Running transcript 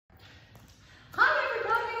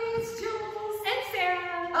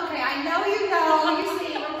Oh, you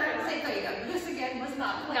see, this again was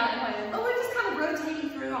not planned. Oh, we're just kind of rotating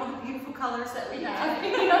through all the beautiful colors that we have.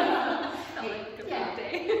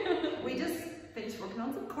 We just finished working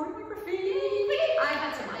on some choreography. I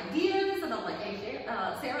had some ideas, and I'm like, hey,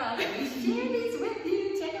 Sarah, let me share these with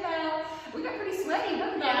you. Check it out. We got pretty sweaty,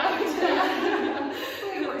 didn't we?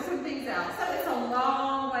 We worked some things out. So it's a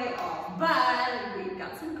long way off, but we've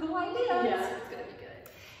got some cool ideas. Yeah, it's going to be good.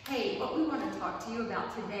 Hey, what we want to talk to you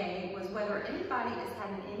about today was whether anybody is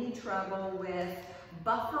having any trouble with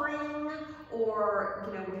buffering, or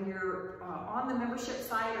when you're on the membership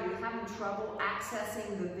site, or you're having trouble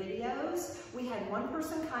accessing the videos. We had one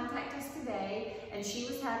person contact us today, and she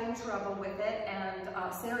was having trouble with it. And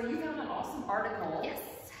Sarah, you found an awesome article. Yes.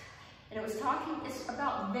 And it's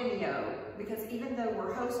about Vimeo, because even though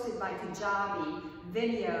we're hosted by Kajabi,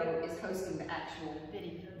 Vimeo is hosting the actual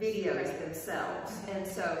videos themselves. And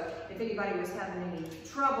so if anybody was having any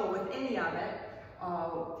trouble with any of it,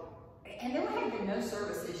 and there have been no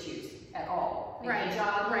service issues at all.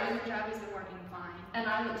 Kajabi's been working fine. And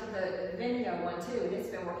I went to the Vimeo one too, and it's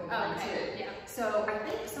been working fine too. Yeah. So I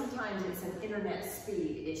think sometimes it's an internet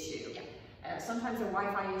speed issue. Yeah. Sometimes a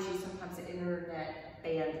Wi-Fi issue, sometimes an internet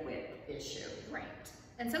bandwidth issue. Right.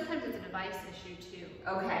 And sometimes it's a device issue too.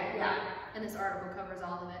 Okay, yeah. And this article covers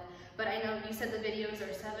all of it. But I know you said the videos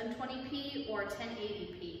are 720p or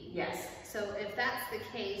 1080p. Yes. So if that's the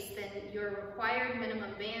case, then your required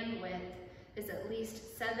minimum bandwidth is at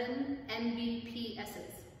least 7 Mbps. I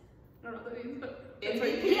don't know what that means, but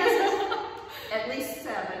Mbps? At least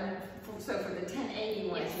 7. So for the 1080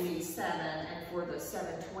 ones, you need 7, and for the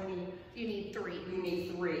 720, you need 3. You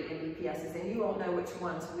need 3 Mbps, and you all know which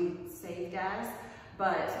ones we saved as.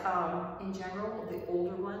 But in general, the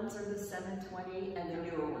older ones are the 720, and the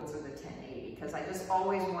newer ones are the 1080, because I just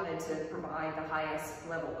always wanted to provide the highest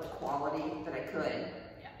level of quality that I could.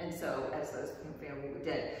 And so, as those family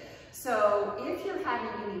did. So, if you're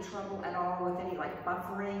having any trouble at all with any like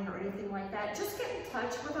buffering or anything like that, just get in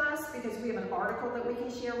touch with us, because we have an article that we can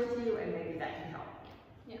share with you, and maybe that can help.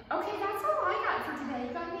 Yeah. Okay, that's all I got for today.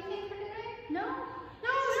 You got anything for today? No. No,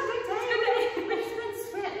 it was a good day. We've been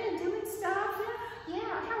sweating and doing stuff.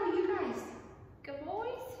 Yeah, how are you guys? Good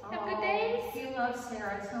boys. Have good days. He loves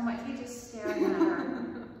Sarah so much. He just staring at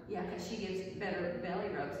her. Yeah, because she gives better belly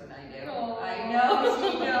rubs than I do. Oh. I know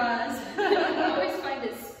she does. I always find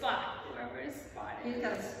his spot, wherever his spot is. He's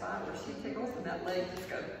got a spot where she tickles, and that leg just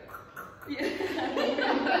goes. Yeah.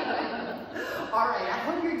 All right, I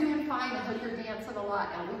hope you're doing fine. I hope you're dancing a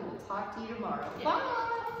lot, and we will talk to you tomorrow. Yeah. Bye.